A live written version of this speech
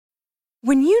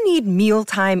When you need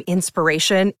mealtime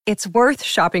inspiration, it's worth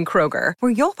shopping Kroger,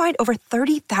 where you'll find over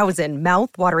 30,000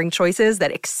 mouth-watering choices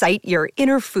that excite your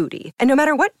inner foodie. And no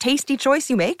matter what tasty choice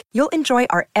you make, you'll enjoy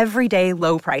our everyday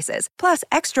low prices, plus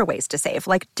extra ways to save,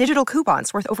 like digital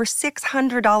coupons worth over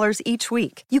 $600 each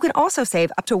week. You can also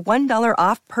save up to $1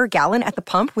 off per gallon at the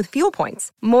pump with fuel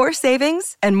points. More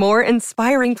savings and more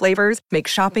inspiring flavors make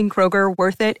shopping Kroger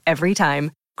worth it every time.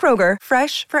 Kroger,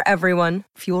 fresh for everyone.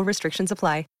 Fuel restrictions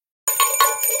apply.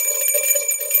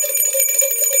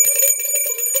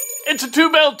 It's a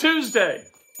Two-Bell Tuesday.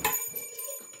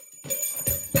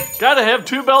 Gotta have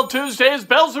Two-Bell Tuesdays.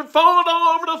 Bells are falling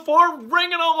all over the floor,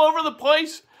 ringing all over the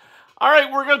place. All right,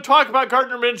 we're going to talk about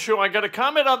Gardner Minshew. I got a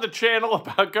comment on the channel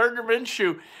about Gardner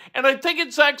Minshew, and I think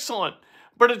it's excellent,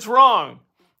 but it's wrong.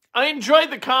 I enjoyed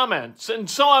the comments, and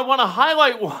so I want to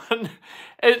highlight one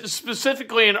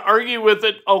specifically and argue with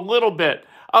it a little bit.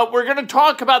 We're going to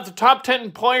talk about the top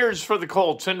 10 players for the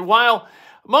Colts, and while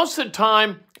most of the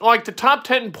time, like the top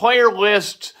 10 player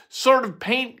lists sort of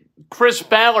paint Chris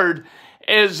Ballard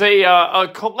as a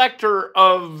collector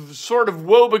of sort of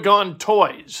woebegone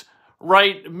toys,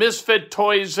 right? Misfit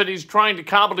toys that he's trying to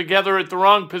cobble together at the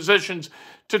wrong positions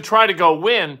to try to go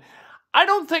win. I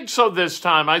don't think so this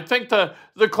time. I think the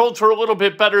Colts are a little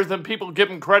bit better than people give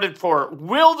them credit for.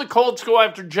 Will the Colts go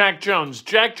after Jack Jones?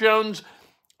 Jack Jones,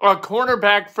 a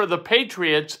cornerback for the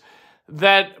Patriots,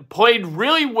 that played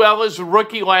really well as a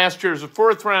rookie last year as a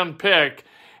fourth-round pick,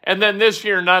 and then this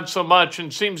year not so much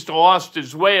and seems to have lost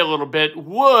his way a little bit,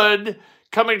 would,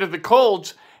 coming to the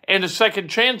Colts and a second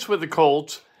chance with the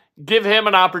Colts, give him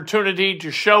an opportunity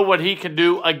to show what he can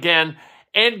do again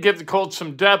and give the Colts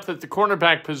some depth at the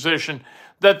cornerback position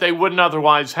that they wouldn't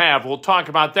otherwise have. We'll talk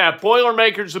about that.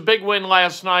 Boilermakers, a big win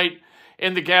last night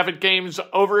in the Gavitt games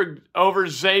over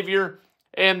Xavier.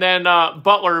 And then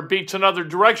Butler beats another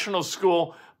directional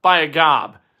school by a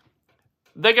gob.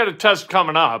 They got a test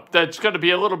coming up that's going to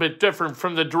be a little bit different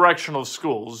from the directional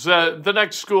schools. The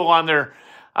next school on their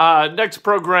next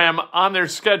program on their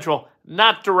schedule,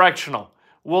 not directional.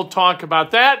 We'll talk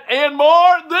about that and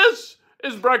more. This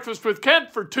is Breakfast with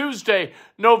Kent for Tuesday,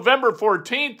 November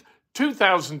 14th,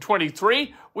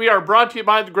 2023. We are brought to you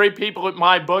by the great people at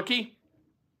MyBookie.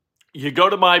 You go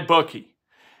to MyBookie.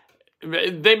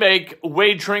 They make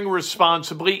wagering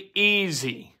responsibly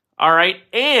easy, all right?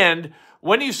 And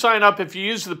when you sign up, if you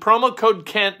use the promo code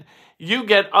Kent, you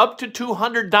get up to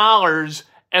 $200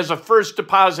 as a first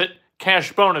deposit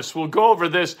cash bonus. We'll go over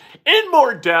this in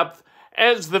more depth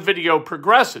as the video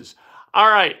progresses. All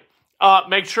right,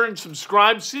 make sure and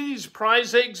subscribe. See these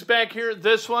prize eggs back here?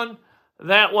 This one,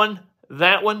 that one,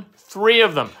 three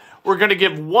of them. We're going to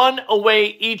give one away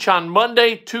each on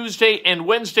Monday, Tuesday, and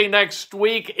Wednesday next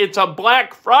week. It's a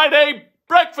Black Friday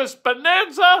breakfast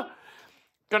bonanza.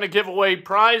 Going to give away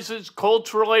prizes,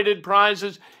 Colts-related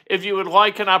prizes. If you would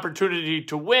like an opportunity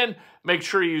to win, make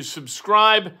sure you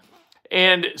subscribe.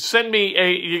 And send me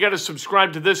you got to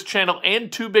subscribe to this channel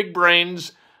and Two Big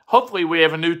Brains. Hopefully we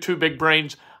have a new Two Big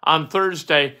Brains on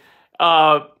Thursday.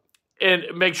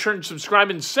 And make sure and subscribe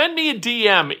and send me a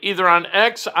DM either on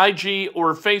X, IG,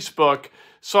 or Facebook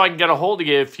so I can get a hold of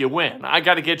you if you win. I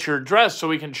got to get your address so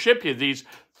we can ship you these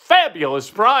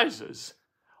fabulous prizes.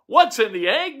 What's in the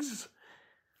eggs?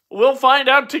 We'll find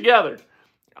out together.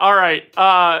 All right,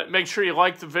 make sure you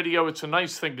like the video. It's a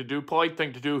nice thing to do, polite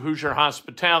thing to do. Hoosier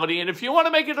Hospitality. And if you want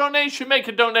to make a donation, make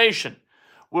a donation.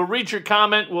 We'll read your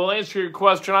comment. We'll answer your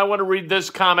question. I want to read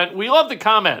this comment. We love the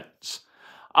comments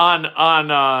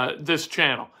on this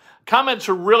channel. Comments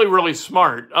are really, really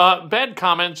smart. Bad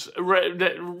comments,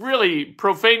 really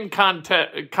profane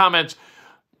comments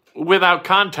without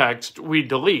context, we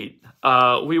delete.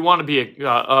 We want to be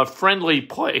a friendly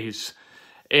place.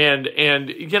 And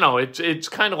you know, it's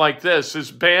kind of like this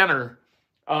banner.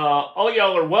 All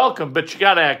y'all are welcome, but you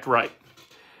got to act right.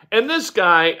 And this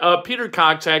guy, Peter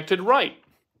Cox, acted right.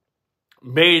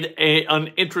 Made an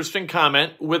interesting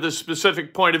comment with a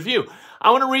specific point of view. I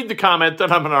want to read the comment,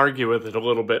 then I'm going to argue with it a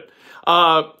little bit.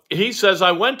 He says,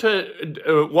 I went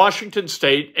to Washington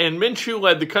State, and Minshew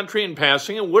led the country in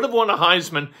passing and would have won a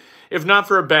Heisman if not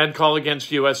for a bad call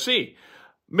against USC.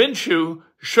 Minshew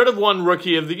should have won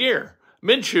Rookie of the Year.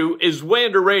 Minshew is way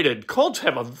underrated. Colts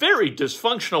have a very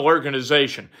dysfunctional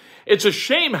organization. It's a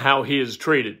shame how he is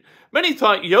treated. Many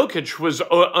thought Jokic was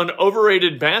an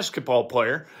overrated basketball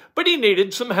player, but he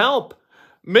needed some help.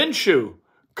 Minshew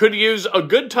could use a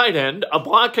good tight end, a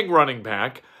blocking running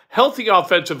back, healthy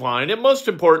offensive line, and most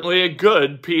importantly, a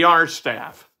good PR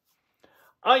staff.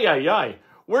 Ay.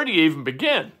 Where do you even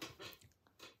begin?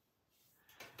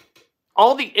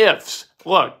 All the ifs.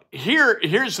 Look,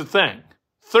 here's the thing.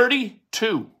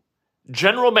 32.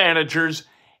 general managers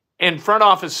and front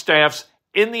office staffs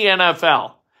in the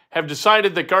NFL have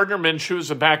decided that Gardner Minshew is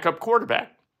a backup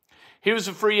quarterback. He was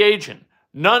a free agent.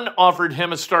 None offered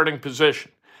him a starting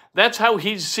position. That's how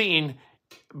he's seen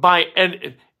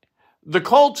and the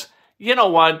Colts, you know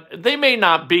what? They may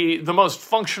not be the most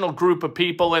functional group of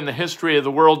people in the history of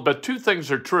the world, but two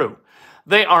things are true.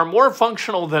 They are more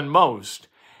functional than most,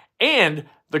 and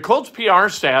the Colts PR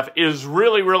staff is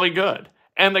really, really good.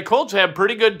 And the Colts have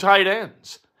pretty good tight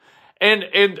ends.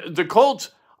 And the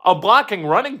Colts, a blocking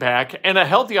running back and a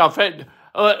healthy offense,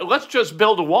 let's just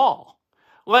build a wall.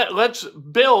 Let's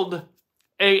build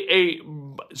a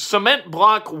cement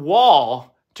block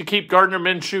wall to keep Gardner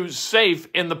Minshew safe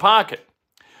in the pocket.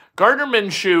 Gardner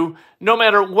Minshew, no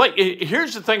matter what,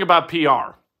 here's the thing about PR,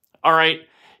 all right?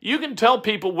 You can tell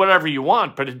people whatever you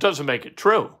want, but it doesn't make it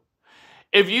true.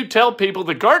 If you tell people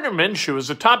that Gardner Minshew is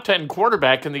a top 10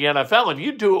 quarterback in the NFL and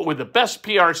you do it with the best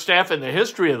PR staff in the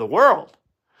history of the world,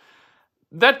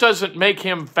 that doesn't make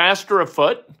him faster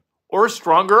afoot or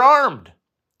stronger armed.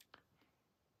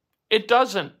 It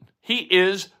doesn't. He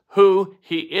is who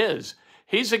he is.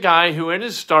 He's a guy who in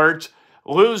his starts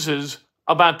loses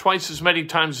about twice as many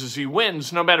times as he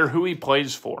wins, no matter who he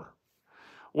plays for.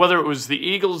 Whether it was the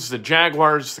Eagles, the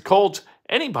Jaguars, the Colts,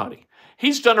 anybody.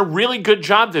 He's done a really good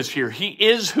job this year. He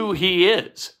is who he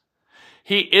is.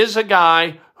 He is a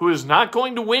guy who is not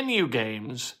going to win you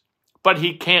games, but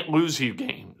he can't lose you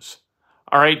games.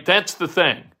 All right, that's the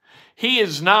thing. He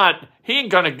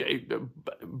ain't going to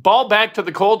ball back to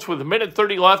the Colts with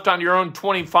 1:30 left on your own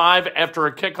 25 after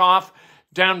a kickoff,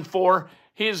 down 4.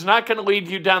 He is not going to lead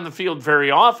you down the field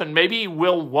very often. Maybe he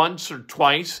will once or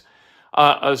twice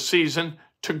a season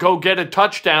to go get a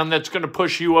touchdown that's going to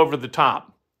push you over the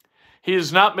top. He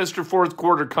is not Mr. Fourth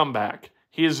Quarter Comeback.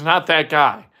 He is not that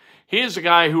guy. He is a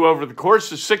guy who over the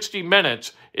course of 60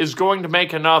 minutes is going to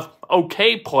make enough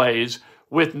okay plays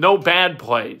with no bad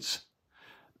plays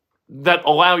that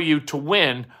allow you to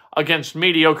win against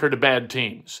mediocre to bad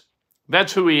teams.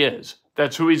 That's who he is.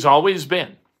 That's who he's always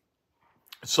been.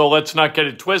 So let's not get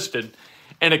it twisted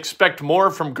and expect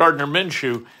more from Gardner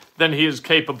Minshew than he is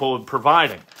capable of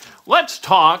providing. Let's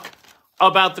talk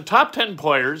about the top 10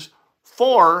 players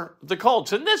for the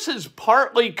Colts. And this is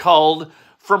partly culled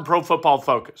from Pro Football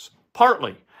Focus.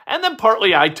 Partly. And then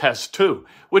partly eye test too,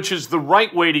 which is the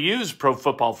right way to use Pro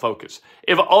Football Focus.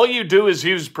 If all you do is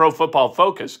use Pro Football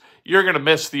Focus, you're going to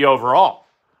miss the overall,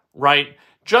 right?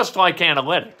 Just like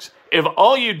analytics. If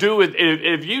all you do is,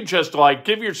 if you just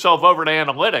give yourself over to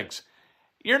analytics,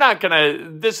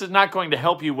 this is not going to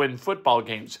help you win football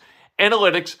games.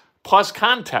 Analytics plus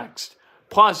context,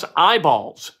 plus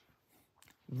eyeballs.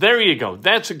 There you go.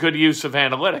 That's a good use of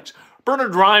analytics.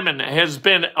 Bernhard Raimann has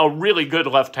been a really good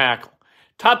left tackle.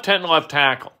 Top 10 left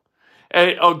tackle.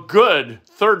 A good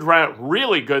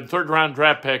really good third-round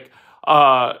draft pick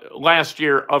last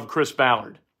year of Chris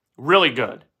Ballard. Really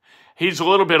good. He's a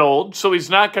little bit old, so he's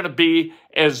not going to be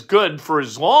as good for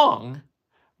as long.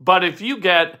 But if you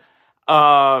get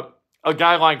a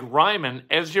guy like Raimann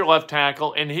as your left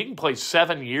tackle, and he can play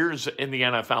 7 years in the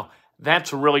NFL,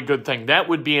 that's a really good thing. That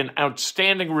would be an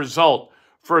outstanding result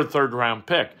for a third-round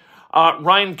pick.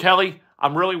 Ryan Kelly,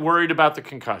 I'm really worried about the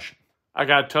concussion. I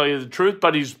got to tell you the truth,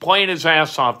 but he's playing his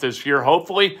ass off this year.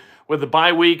 Hopefully, with the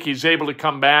bye week, he's able to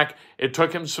come back. It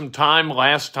took him some time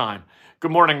last time.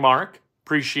 Good morning, Mark.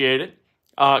 Appreciate it.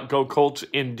 Go Colts,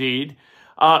 indeed.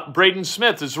 Braden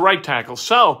Smith is the right tackle.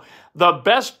 So, the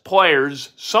best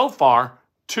players so far,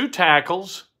 2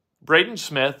 tackles, Braden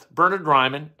Smith, Bernhard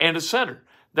Raimann, and a center.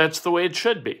 That's the way it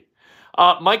should be.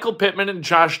 Michael Pittman and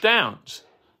Josh Downs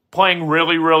playing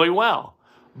really, really well.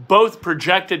 Both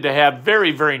projected to have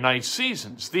very, very nice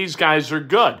seasons. These guys are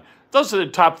good. Those are the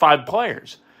top 5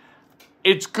 players.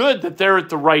 It's good that they're at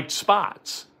the right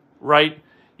spots, right?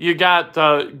 You got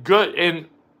the good, and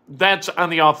that's on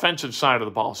the offensive side of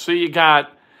the ball. So you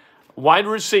got wide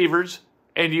receivers,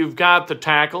 and you've got the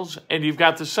tackles, and you've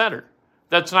got the center.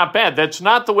 That's not bad. That's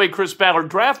not the way Chris Ballard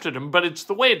drafted him, but it's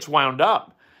the way it's wound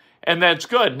up. And that's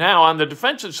good. Now, on the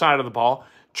defensive side of the ball,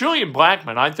 Julian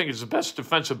Blackmon, I think, is the best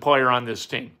defensive player on this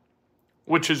team,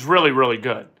 which is really, really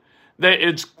good.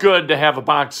 It's good to have a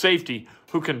box safety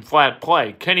who can flat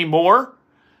play. Kenny Moore,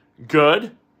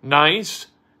 good, nice.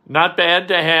 Not bad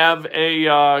to have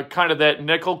a kind of that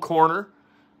nickel corner,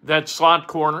 that slot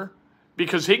corner,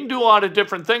 because he can do a lot of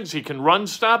different things. He can run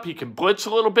stop, he can blitz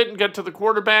a little bit and get to the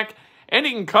quarterback, and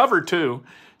he can cover too.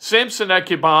 Samson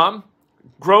Ekebom,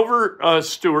 Grover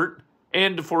Stewart,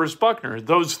 and DeForest Buckner,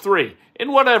 those 3.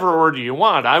 In whatever order you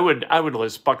want, I would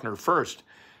list Buckner first.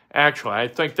 Actually, I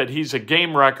think that he's a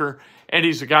game wrecker, and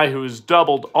he's a guy who is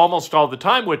doubled almost all the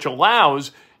time, which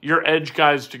allows your edge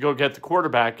guys to go get the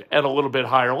quarterback at a little bit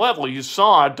higher level. You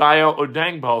saw Dayo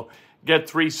Odeyingbo get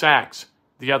 3 sacks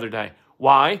the other day.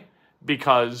 Why?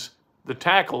 Because the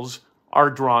tackles are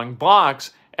drawing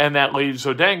blocks, and that leaves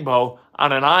Odeyingbo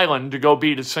on an island to go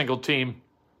beat a single team.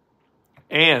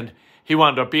 And he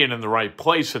wound up being in the right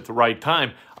place at the right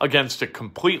time against a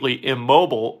completely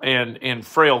immobile and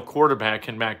frail quarterback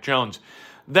in Mac Jones.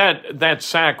 That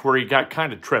sack where he got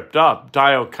kind of tripped up,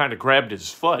 Dio kind of grabbed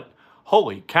his foot.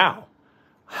 Holy cow.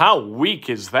 How weak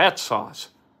is that sauce?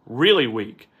 Really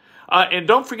weak. And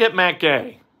don't forget Matt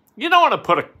Gay. You don't want to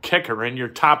put a kicker in your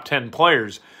top 10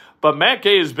 players, but Matt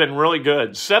Gay has been really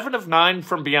good. 7 of 9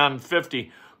 from beyond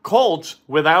 50. Colts,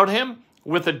 without him,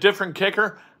 with a different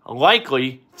kicker,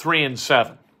 likely 3 and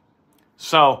 7.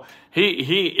 So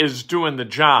he is doing the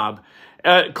job.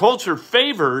 Colts are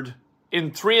favored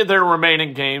in 3 of their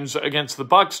remaining games against the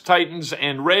Bucs, Titans,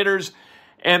 and Raiders,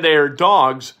 and they are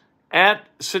dogs at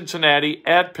Cincinnati,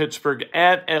 at Pittsburgh,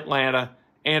 at Atlanta,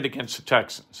 and against the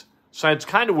Texans. So that's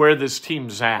kind of where this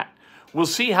team's at. We'll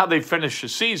see how they finish the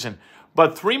season.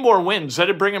 But 3 more wins,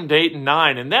 that'd bring them to 8 and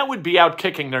 9, and that would be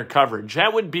out-kicking their coverage.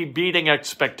 That would be beating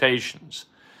expectations.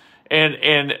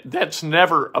 And that's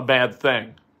never a bad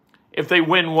thing. If they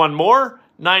win 1 more,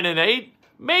 9 and 8,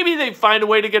 maybe they find a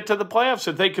way to get to the playoffs.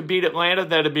 If they could beat Atlanta,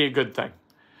 that'd be a good thing.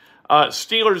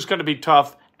 Steelers going to be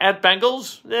tough. At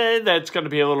Bengals, that's going to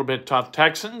be a little bit tough.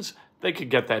 Texans, they could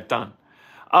get that done.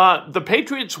 The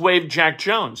Patriots waived Jack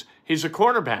Jones. He's a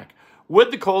cornerback.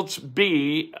 Would the Colts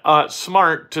be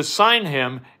smart to sign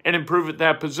him and improve at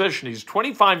that position? He's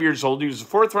 25 years old. He was a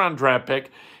 4th-round draft pick.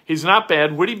 He's not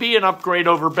bad. Would he be an upgrade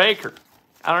over Baker?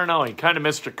 I don't know. He kind of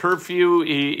missed a curfew.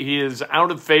 He is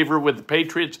out of favor with the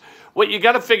Patriots. What you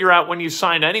got to figure out when you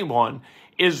sign anyone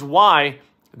is why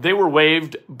they were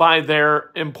waived by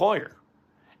their employer.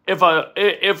 If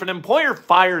an employer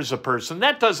fires a person,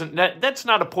 that's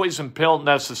not a poison pill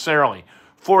necessarily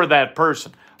for that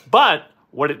person. But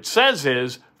what it says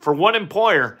is, for one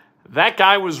employer, that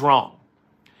guy was wrong.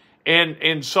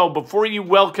 And so before you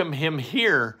welcome him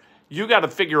here, you got to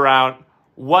figure out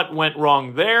what went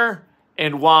wrong there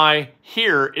and why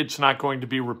here it's not going to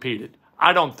be repeated.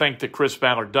 I don't think that Chris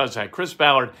Ballard does that. Chris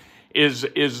Ballard is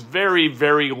very,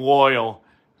 very loyal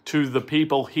to the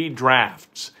people he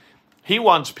drafts. He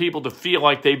wants people to feel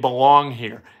like they belong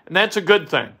here, and that's a good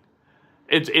thing.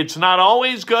 It's not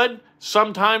always good.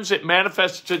 Sometimes it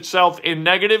manifests itself in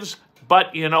negatives,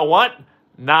 but you know what?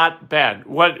 Not bad.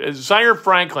 Zaire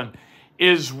Franklin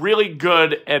is really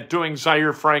good at doing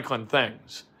Zaire Franklin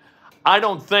things. I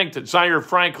don't think that Zaire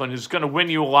Franklin is going to win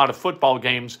you a lot of football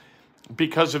games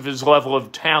because of his level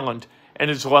of talent and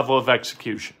his level of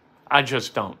execution. I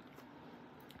just don't.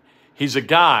 He's a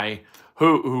guy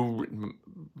who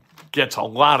gets a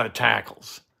lot of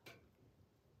tackles.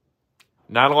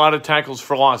 Not a lot of tackles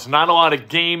for loss. Not a lot of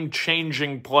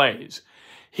game-changing plays.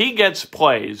 He gets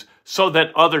plays so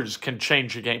that others can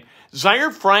change the game.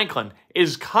 Zaire Franklin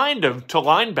is kind of, to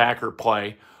linebacker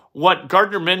play, what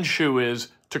Gardner Minshew is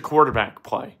to quarterback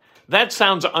play. That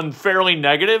sounds unfairly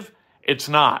negative. It's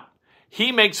not.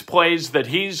 He makes plays that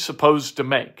he's supposed to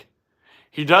make.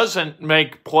 He doesn't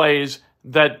make plays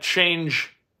that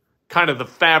change kind of the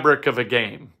fabric of a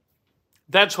game.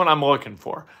 That's what I'm looking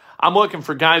for. I'm looking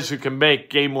for guys who can make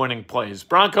game-winning plays.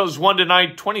 Broncos won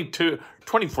tonight,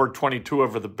 24-22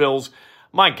 over the Bills.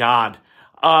 My God.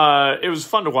 It was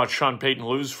fun to watch Sean Payton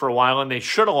lose for a while, and they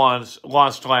should have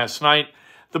lost last night.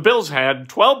 The Bills had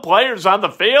 12 players on the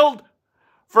field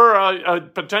for a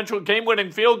potential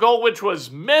game-winning field goal, which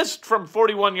was missed from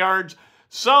 41 yards.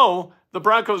 So the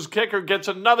Broncos kicker gets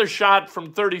another shot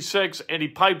from 36, and he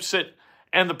pipes it,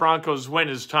 and the Broncos win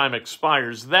as time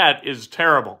expires. That is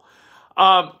terrible.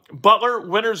 Butler,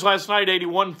 winners last night,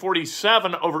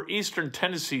 81-47 over Eastern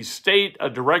Tennessee State, a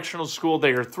directional school.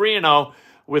 They are 3-0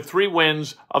 with 3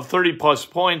 wins of 30-plus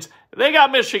points. They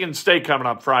got Michigan State coming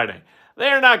up Friday.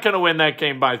 They're not going to win that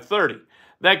game by 30.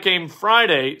 That game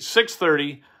Friday,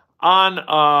 6:30 on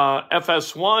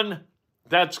FS1.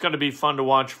 That's going to be fun to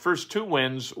watch. First 2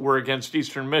 wins were against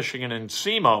Eastern Michigan and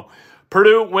SEMO.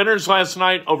 Purdue, winners last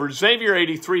night over Xavier,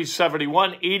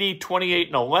 83-71, 80,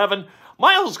 28-11.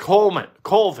 Miles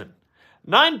Colvin,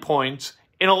 9 points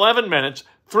in 11 minutes,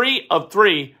 3 of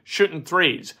 3 shooting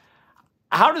threes.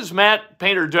 How does Matt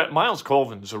Painter do it? Miles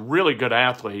Colvin's a really good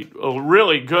athlete, a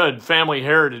really good family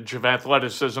heritage of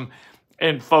athleticism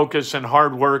and focus and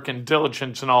hard work and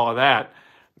diligence and all of that.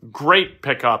 Great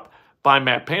pickup by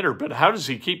Matt Painter, but how does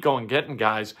he keep going getting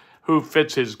guys who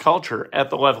fits his culture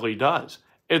at the level he does?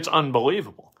 It's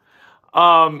unbelievable.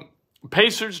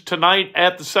 Pacers tonight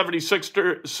at the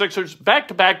 76ers,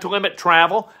 back-to-back to limit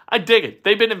travel. I dig it.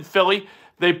 They've been in Philly.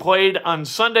 They played on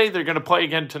Sunday. They're going to play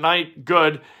again tonight.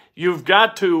 Good. You've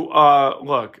got to,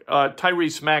 look,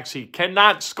 Tyrese Maxey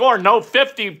cannot score no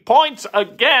 50 points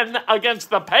again against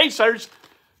the Pacers.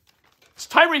 It's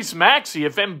Tyrese Maxey.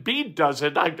 If Embiid does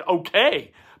it,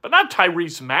 okay. But not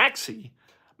Tyrese Maxey.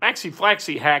 Maxey,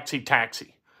 Flaxy, Haxy,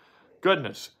 Taxi.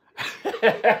 Goodness.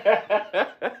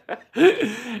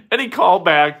 Any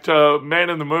callback to Man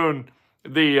in the Moon,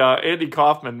 the Andy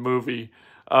Kaufman movie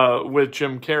with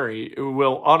Jim Carrey,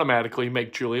 will automatically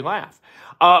make Julie laugh.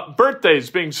 Birthdays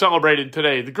being celebrated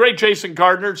today. The great Jason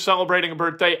Gardner celebrating a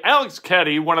birthday. Alex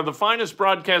Keddy, one of the finest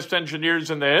broadcast engineers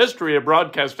in the history of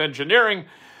broadcast engineering.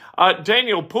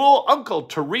 Daniel Poole, Uncle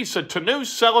Teresa Tanous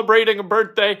celebrating a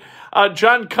birthday.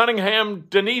 John Cunningham,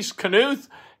 Denise Knuth,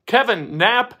 Kevin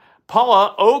Knapp,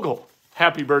 Paula Ogle.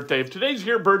 Happy birthday. If today's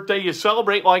your birthday, you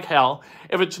celebrate like hell.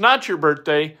 If it's not your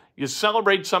birthday, you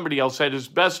celebrate somebody else. That is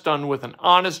best done with an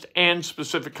honest and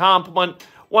specific compliment.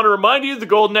 Want to remind you, the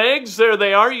golden eggs, there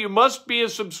they are. You must be a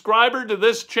subscriber to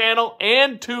this channel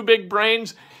and Two Big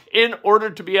Brains in order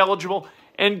to be eligible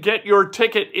and get your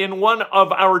ticket in one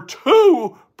of our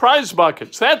 2 prize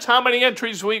buckets. That's how many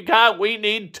entries we've got. We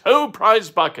need 2 prize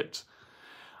buckets.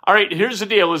 All right, here's the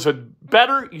deal. Is it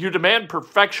better? You demand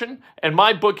perfection, and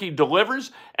MyBookie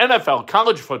delivers. NFL,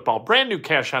 college football, brand new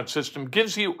cash-out system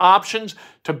gives you options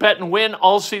to bet and win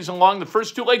all season long. The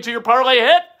first 2 legs of your parlay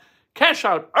hit. Cash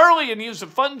out early and use the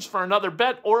funds for another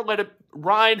bet, or let it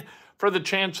ride for the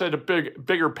chance at a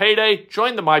bigger payday.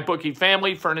 Join the MyBookie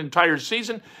family for an entire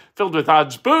season filled with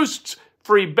odds boosts,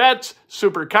 free bets,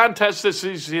 super contests. This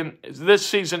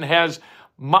season has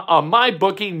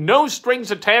MyBookie, no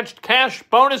strings attached cash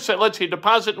bonus that lets you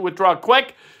deposit and withdraw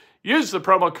quick. Use the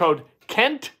promo code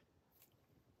KENT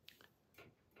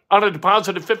on a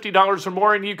deposit of $50 or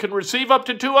more, and you can receive up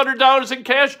to $200 in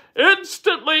cash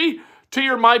instantly to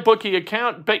your MyBookie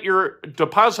account. Bet your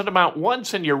deposit amount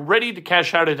once, and you're ready to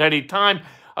cash out at any time.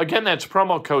 Again, that's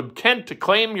promo code KENT to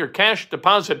claim your cash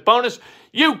deposit bonus.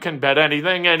 You can bet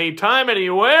anything, anytime,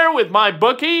 anywhere with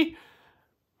MyBookie.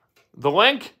 The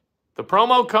link, the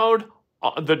promo code,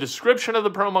 the description of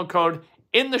the promo code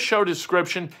in the show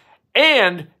description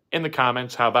and in the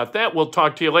comments. How about that? We'll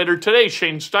talk to you later today.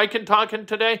 Shane Steichen talking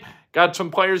today. Got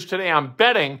some players today. I'm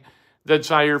betting that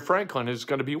Zaire Franklin is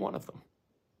going to be one of them.